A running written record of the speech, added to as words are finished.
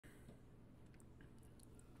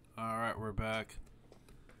Alright, we're back.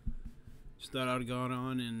 Just thought I'd gone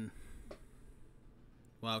on and...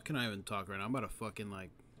 Wow, can I even talk right now? I'm about to fucking,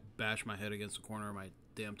 like, bash my head against the corner of my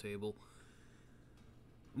damn table.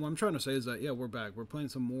 What I'm trying to say is that, yeah, we're back. We're playing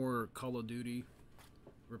some more Call of Duty.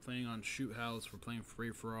 We're playing on Shoot House. We're playing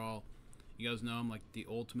Free For All. You guys know I'm, like, the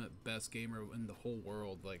ultimate best gamer in the whole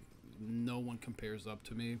world. Like, no one compares up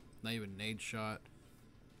to me. Not even Nade Shot,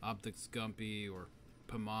 Optics Gumpy, or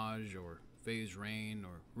Pomage, or FaZe Rain,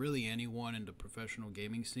 or really anyone in the professional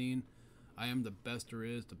gaming scene. I am the best there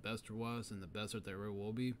is, the best there was, and the best that there ever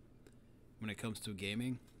will be when it comes to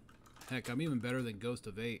gaming. Heck, I'm even better than Ghost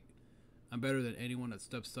of 8. I'm better than anyone that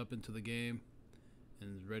steps up into the game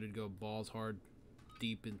and is ready to go balls hard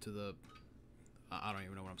deep into the... I don't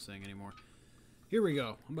even know what I'm saying anymore. Here we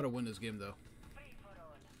go. I'm about to win this game, though.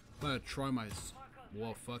 I'm about to try my...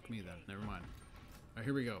 Well, fuck me then. Never mind. Alright,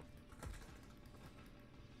 here we go.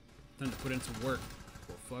 Time to put in some work.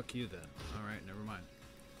 Well, fuck you then. Alright, never mind.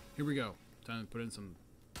 Here we go. Time to put in some...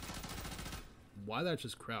 Why did I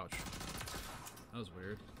just crouch? That was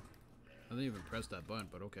weird. I didn't even press that button,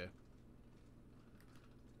 but okay.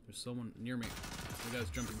 There's someone near me. The guy's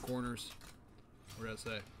jumping corners. What did I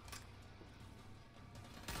say?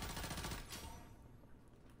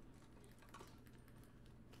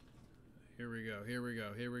 Here we go, here we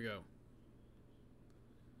go, here we go.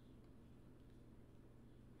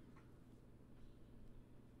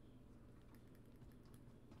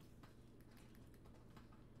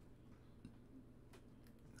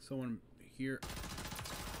 Someone here.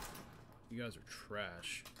 You guys are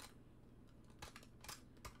trash.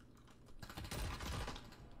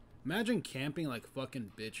 Imagine camping like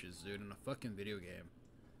fucking bitches, dude, in a fucking video game.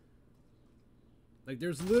 Like,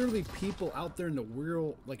 there's literally people out there in the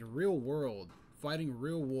real world fighting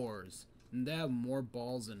real wars, and they have more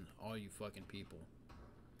balls than all you fucking people.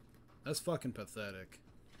 That's fucking pathetic.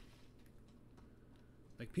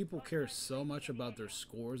 Like, people care so much about their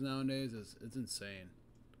scores nowadays, it's insane.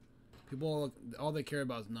 People, all they care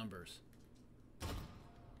about is numbers.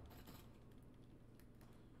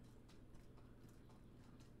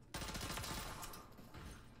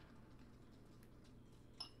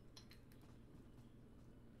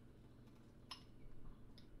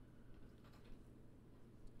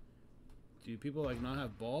 Do people, like, not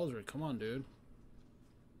have balls? Or come on, dude.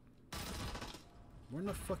 Where in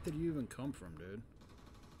the fuck did you even come from, dude?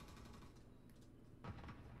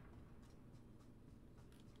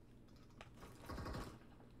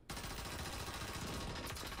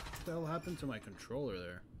 What the hell happened to my controller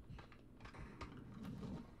there?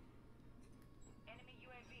 Enemy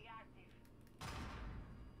UAV active.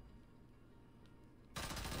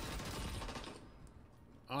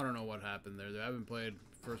 I don't know what happened there. I haven't played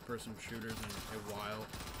first-person shooters in a while.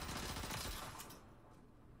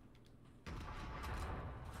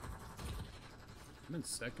 I'm in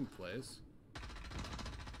second place.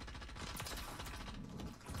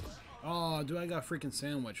 Oh, dude, I got freaking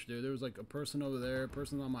sandwiched, dude. There was like a person over there,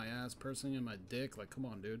 person on my ass, person in my dick. Like, come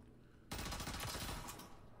on, dude.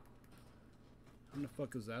 How the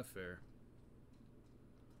fuck is that fair?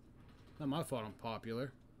 Not my fault I'm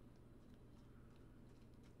popular.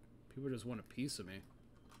 People just want a piece of me.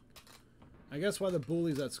 I guess why the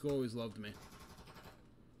bullies at school always loved me.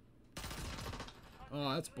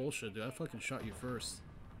 Oh, that's bullshit, dude. I fucking shot you first.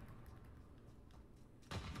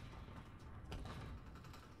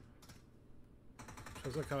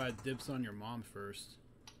 Just like how I dips on your mom first.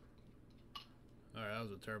 Alright, that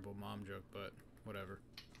was a terrible mom joke, but whatever.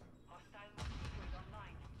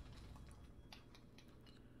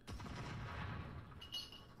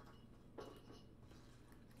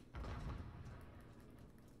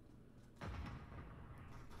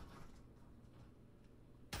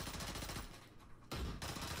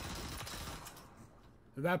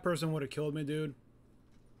 If that person would have killed me, dude.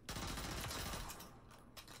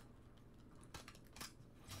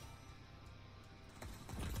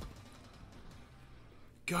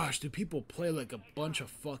 Gosh, do people play like a bunch of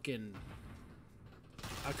fucking...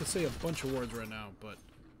 I could say a bunch of words right now, but...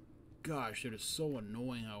 Gosh, it is so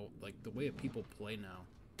annoying how, like, the way people play now.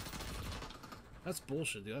 That's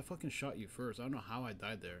bullshit, dude. I fucking shot you first. I don't know how I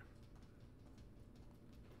died there.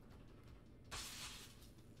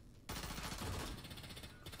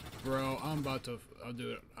 Bro, I'm about to... I'll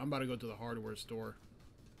do it. I'm about to go to the hardware store.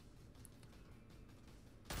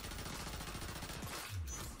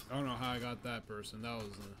 I don't know how I got that person. That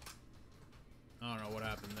was... I don't know what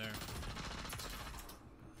happened there.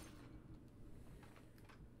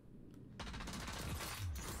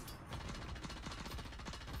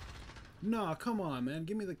 Nah, come on, man.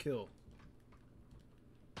 Give me the kill.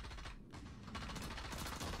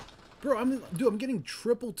 Bro, I'm getting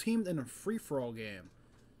triple teamed in a free-for-all game.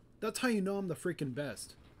 That's how you know I'm the freaking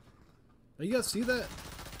best. Now, you guys see that?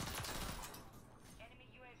 Enemy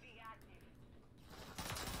UAV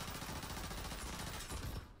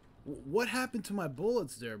active. What happened to my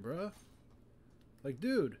bullets there, bro? Like,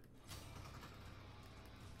 dude.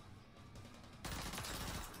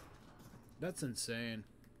 That's insane.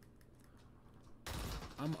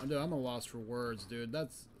 I'm a loss for words, dude.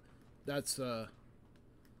 That's a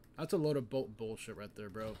load of bullshit right there,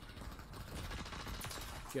 bro.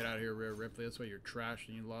 Get out of here, Rhea Ripley. That's why you're trash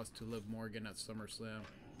and you lost to Liv Morgan at SummerSlam.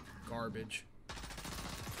 Garbage.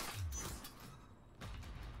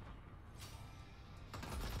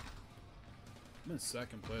 I'm in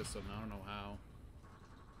second place, so I don't know how.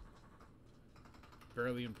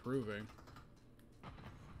 Barely improving.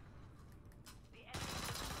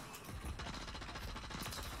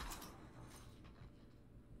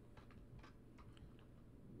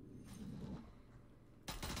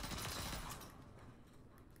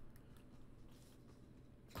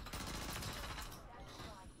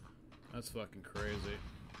 That's fucking crazy.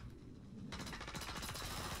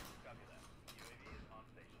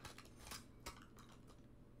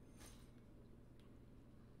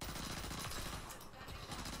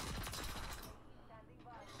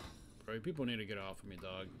 Bro, people need to get off of me,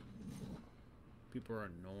 dog. People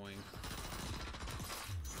are annoying.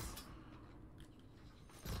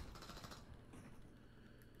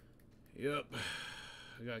 Yep.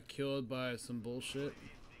 I got killed by some bullshit.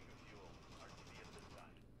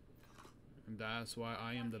 And that's why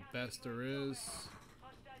I am the best there is.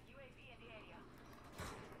 Hostile UAV in the area.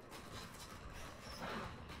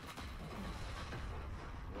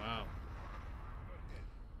 Wow.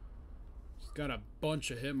 It's got a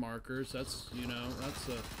bunch of hit markers. That's, you know, that's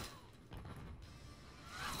a...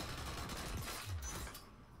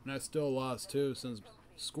 And I still lost too, since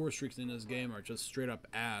score streaks in this game are just straight up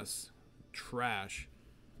ass. Trash.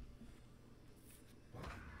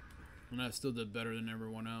 And I still did better than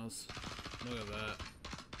everyone else. Look at that.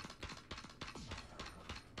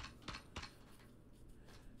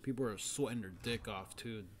 People are sweating their dick off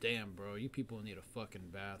too. Damn, bro. You people need a fucking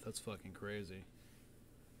bath. That's fucking crazy.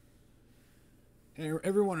 And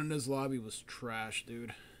everyone in this lobby was trash,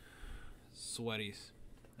 dude. Sweaties.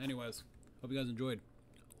 Anyways, hope you guys enjoyed.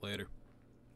 Later.